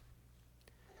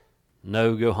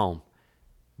 No, go home."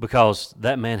 Because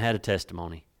that man had a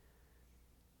testimony.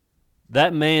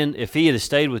 That man, if he had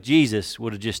stayed with Jesus,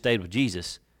 would have just stayed with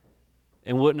Jesus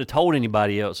and wouldn't have told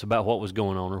anybody else about what was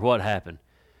going on or what happened.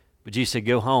 But Jesus said,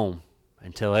 "Go home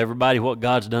and tell everybody what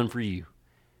God's done for you."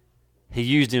 He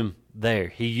used him there.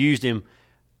 He used him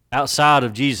outside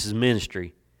of Jesus'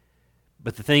 ministry.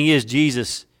 But the thing is,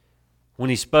 Jesus, when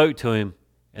he spoke to him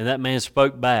and that man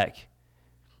spoke back,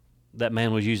 that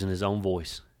man was using his own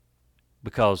voice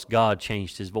because God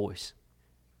changed his voice.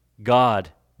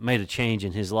 God made a change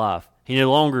in his life. He no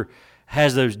longer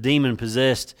has those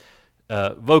demon-possessed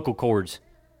vocal cords.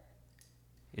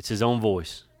 It's his own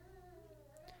voice.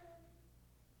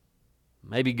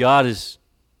 Maybe God is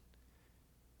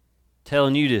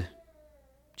telling you to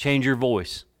change your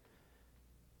voice.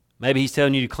 Maybe he's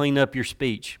telling you to clean up your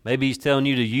speech. Maybe he's telling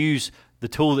you to use the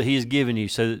tool that he has given you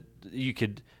so that you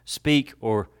could speak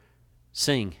or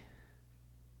sing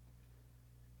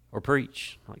or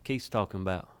preach, like Keith's talking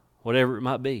about. Whatever it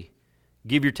might be.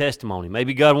 Give your testimony.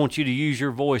 Maybe God wants you to use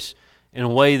your voice in a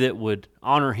way that would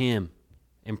honor him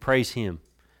and praise him.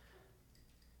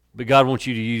 But God wants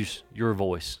you to use your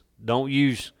voice. Don't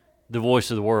use the voice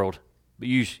of the world, but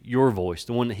use your voice,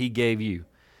 the one that he gave you.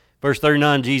 Verse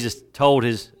 39, Jesus told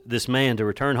this man to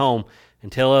return home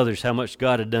and tell others how much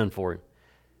God had done for him.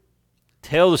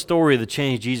 Tell the story of the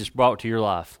change Jesus brought to your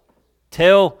life.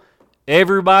 Tell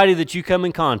everybody that you come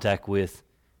in contact with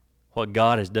what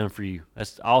God has done for you.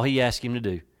 That's all he asked him to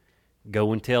do.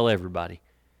 Go and tell everybody.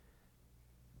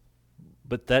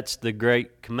 But that's the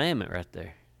great commandment right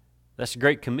there. That's the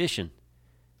great commission.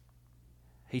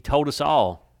 He told us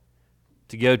all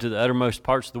to go to the uttermost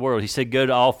parts of the world. He said go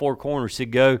to all four corners. He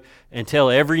said go and tell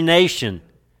every nation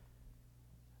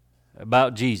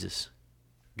about Jesus.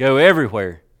 Go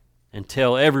everywhere and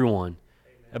tell everyone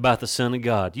about the Son of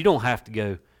God. You don't have to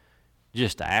go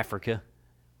just to Africa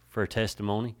for a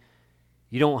testimony.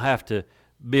 You don't have to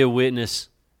be a witness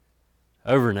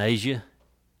over in Asia.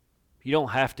 You don't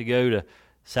have to go to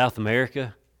South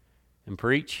America and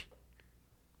preach.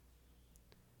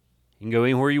 You can go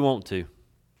anywhere you want to.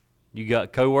 You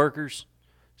got coworkers,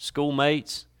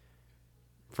 schoolmates,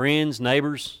 friends,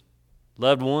 neighbors,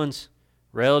 loved ones,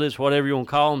 relatives, whatever you want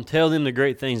to call them. Tell them the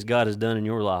great things God has done in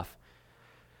your life.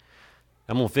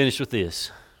 I'm going to finish with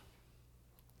this.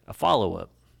 A follow-up.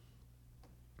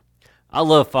 I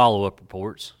love follow-up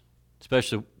reports,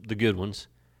 especially the good ones.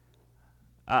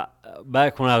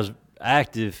 Back when I was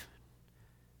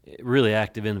really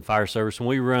active in the fire service, when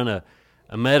we run a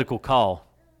medical call,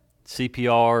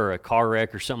 CPR or a car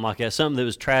wreck or something like that, something that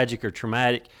was tragic or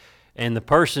traumatic, and the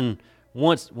person,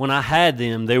 when I had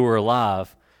them, they were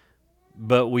alive,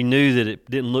 but we knew that it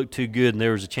didn't look too good and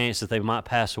there was a chance that they might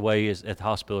pass away at the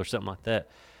hospital or something like that.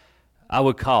 I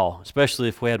would call, especially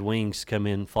if we had wings come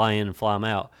in, fly in and fly them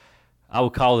out. I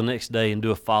would call the next day and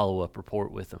do a follow-up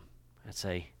report with them. I'd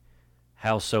say,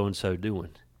 "How's so-and-so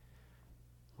doing?"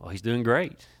 "Well, he's doing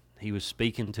great. He was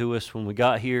speaking to us when we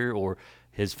got here," or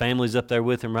 "His family's up there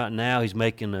with him right now. He's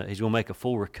going to make a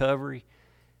full recovery."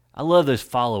 I love those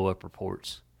follow-up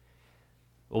reports.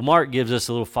 Well, Mark gives us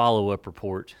a little follow-up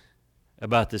report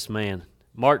about this man.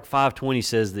 Mark 5:20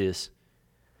 says this,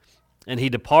 "And he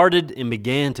departed and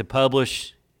began to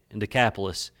publish in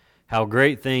Decapolis how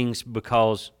great things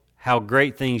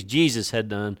Jesus had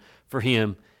done for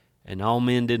him, and all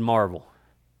men did marvel."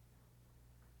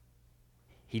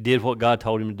 He did what God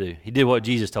told him to do. He did what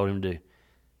Jesus told him to do.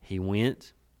 He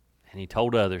went and he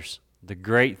told others the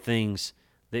great things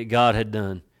that God had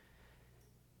done.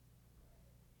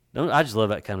 I just love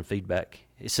that kind of feedback.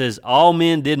 It says, all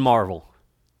men did marvel.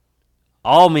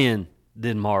 All men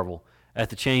did marvel at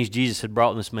the change Jesus had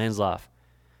brought in this man's life.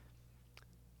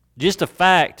 Just a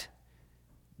fact,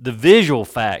 the visual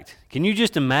fact. Can you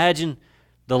just imagine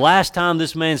the last time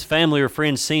this man's family or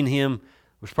friends seen him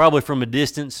was probably from a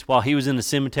distance while he was in the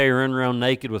cemetery running around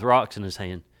naked with rocks in his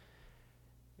hand.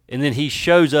 And then he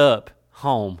shows up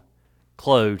home,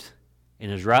 clothed, in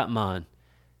his right mind.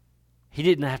 He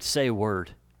didn't have to say a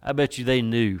word. I bet you they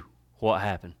knew what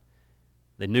happened.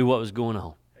 They knew what was going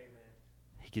on. Amen.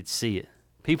 He could see it.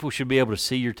 People should be able to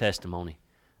see your testimony.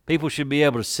 People should be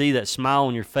able to see that smile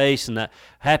on your face and that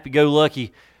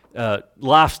happy-go-lucky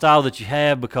lifestyle that you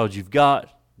have because you've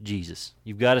got Jesus.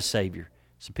 You've got a Savior.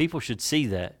 So people should see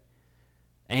that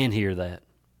and hear that.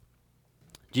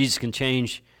 Jesus can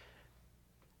change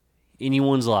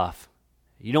anyone's life.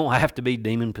 You don't have to be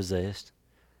demon-possessed.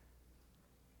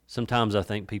 Sometimes I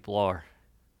think people are.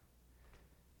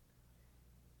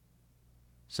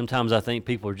 Sometimes I think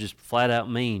people are just flat out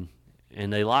mean,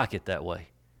 and they like it that way.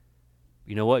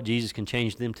 You know what? Jesus can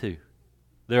change them too.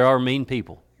 There are mean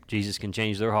people. Jesus can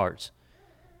change their hearts.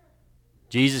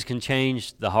 Jesus can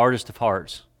change the hardest of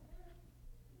hearts.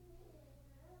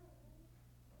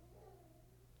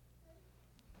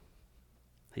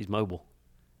 He's mobile.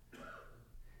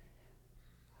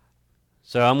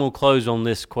 So I'm going to close on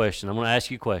this question. I'm going to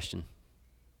ask you a question.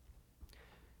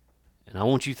 And I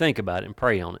want you to think about it and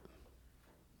pray on it.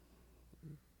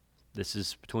 This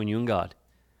is between you and God.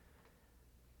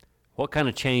 What kind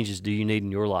of changes do you need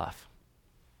in your life?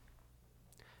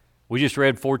 We just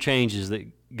read 4 changes that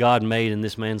God made in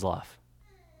this man's life.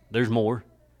 There's more,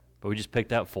 but we just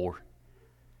picked out 4.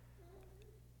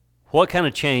 What kind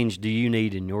of change do you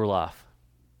need in your life?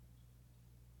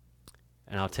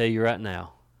 And I'll tell you right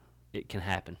now, it can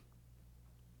happen.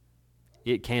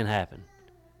 It can happen.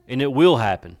 And it will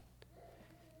happen.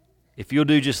 If you'll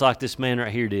do just like this man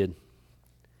right here did,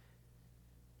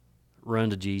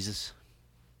 run to Jesus.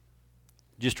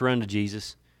 Just run to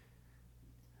Jesus.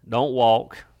 Don't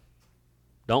walk.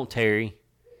 Don't tarry.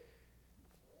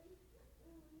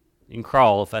 You can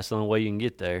crawl if that's the only way you can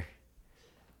get there.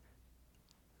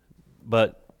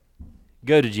 But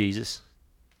go to Jesus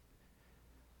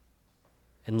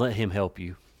and let Him help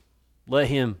you. Let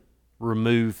Him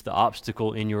remove the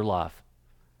obstacle in your life.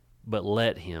 But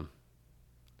let Him.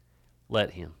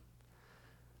 Let Him.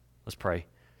 Let's pray.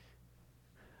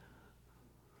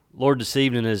 Lord, this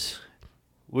evening as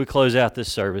we close out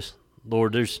this service,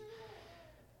 Lord, there's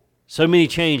so many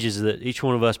changes that each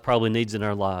one of us probably needs in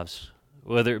our lives,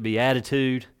 whether it be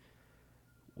attitude,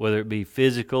 whether it be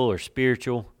physical or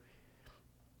spiritual,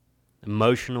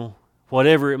 emotional,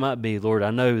 whatever it might be. Lord,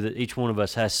 I know that each one of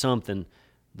us has something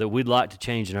that we'd like to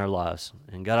change in our lives.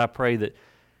 And God, I pray that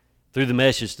through the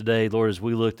message today, Lord, as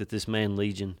we looked at this man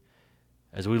Legion,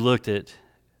 as we looked at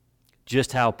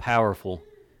just how powerful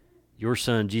your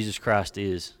Son, Jesus Christ,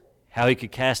 is, how He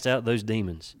could cast out those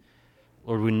demons.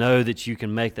 Lord, we know that you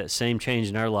can make that same change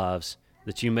in our lives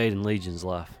that you made in Legion's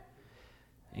life.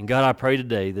 And God, I pray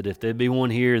today that if there be one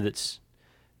here that's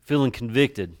feeling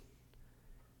convicted,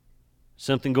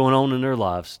 something going on in their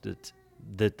lives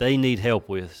that they need help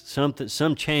with,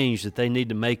 some change that they need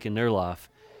to make in their life,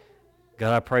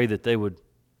 God, I pray that they would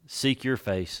seek your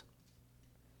face,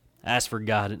 ask for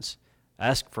guidance,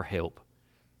 ask for help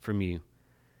from you.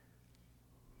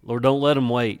 Lord, don't let them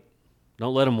wait.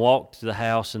 Don't let them walk to the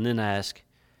house and then ask.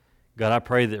 God, I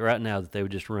pray that right now that they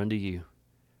would just run to you.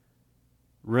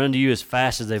 Run to you as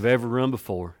fast as they've ever run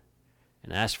before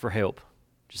and ask for help,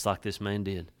 just like this man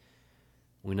did.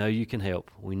 We know you can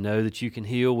help. We know that you can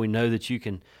heal. We know that you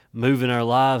can move in our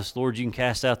lives. Lord, you can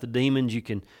cast out the demons. You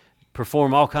can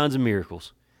perform all kinds of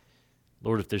miracles.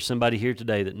 Lord, if there's somebody here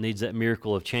today that needs that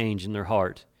miracle of change in their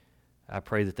heart, I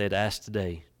pray that they'd ask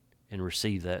today and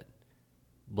receive that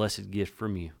blessed gift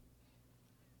from you.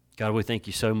 God, we thank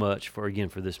you so much for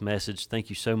this message. Thank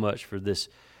you so much for this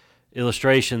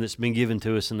illustration that's been given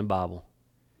to us in the Bible.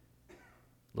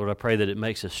 Lord, I pray that it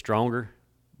makes us stronger,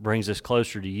 brings us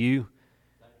closer to you,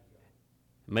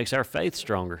 it makes our faith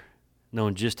stronger,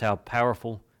 knowing just how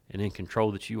powerful and in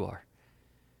control that you are.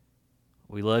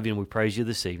 We love you and we praise you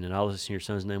this evening. All this in your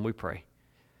Son's name we pray.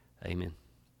 Amen.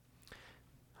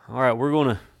 All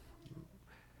right,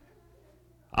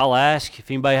 I'll ask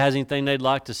if anybody has anything they'd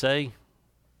like to say.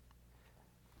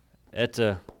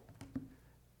 That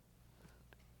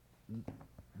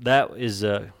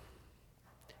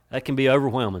can be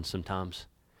overwhelming sometimes.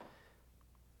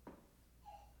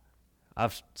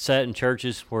 I've sat in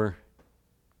churches where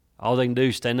all they can do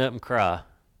is stand up and cry.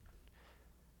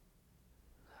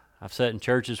 I've sat in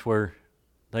churches where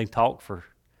they talk for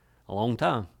a long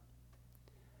time.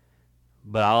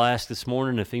 But I'll ask this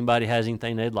morning if anybody has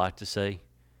anything they'd like to say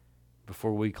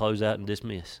before we close out and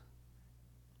dismiss.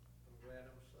 I'm glad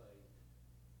I'm saved.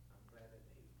 I'm glad that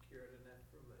He cared enough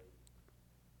for me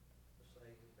to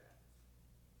save me back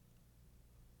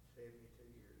 72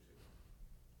 years ago.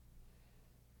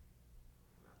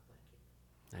 And I thank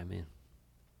Him. Amen.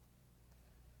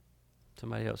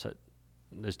 Somebody else,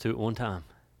 let's do it one time.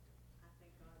 I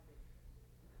thank God that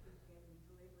He gave me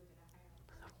the liver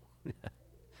that I have.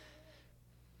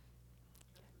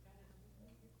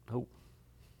 Oh,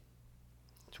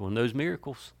 it's one of those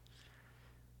miracles.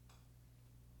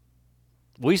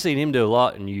 We've seen Him do a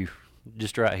lot in you,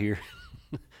 just right here.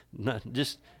 I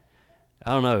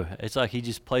don't know. It's like He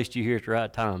just placed you here at the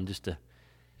right time.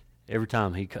 Every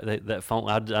time that phone,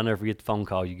 I never forget the phone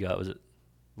call you got. Was it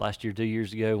last year, 2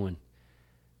 years ago, when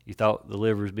you thought the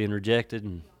liver was being rejected?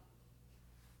 And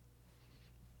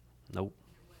nope,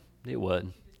 it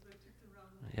wasn't.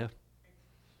 Yeah.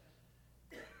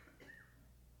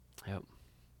 Yep.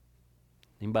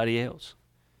 Anybody else?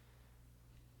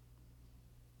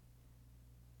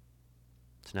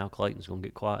 So now Clayton's going to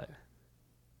get quiet.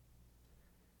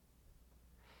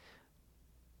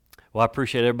 Well, I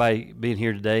appreciate everybody being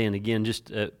here today. And again,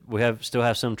 we still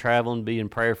have some traveling. Be in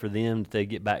prayer for them that they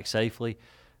get back safely.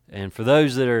 And for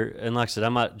those that are, and like I said, I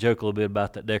might joke a little bit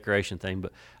about that decoration thing,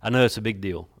 but I know it's a big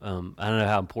deal. I know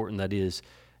how important that is.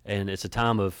 And it's a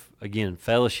time of, again,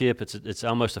 fellowship. It's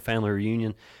almost a family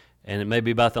reunion. And it may be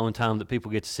about the only time that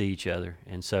people get to see each other.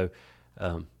 And so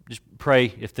just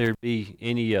pray if there be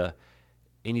any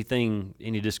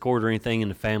discord or anything in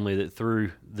the family, that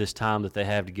through this time that they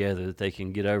have together, that they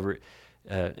can get over it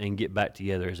and get back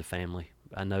together as a family.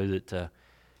 I know that a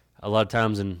lot of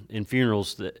times in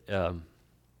funerals that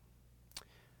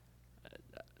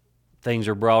things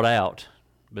are brought out,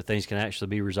 but things can actually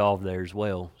be resolved there as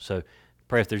well. So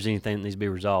pray if there's anything that needs to be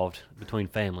resolved between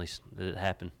families that it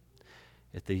happen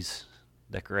at these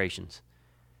decorations.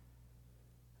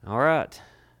 All right.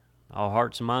 All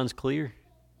hearts and minds clear?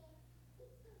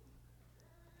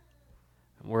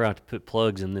 We're going to have to put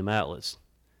plugs in them outlets.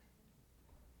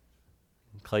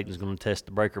 Clayton's going to test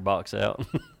the breaker box out.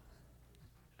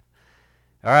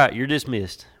 All right, you're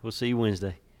dismissed. We'll see you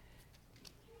Wednesday.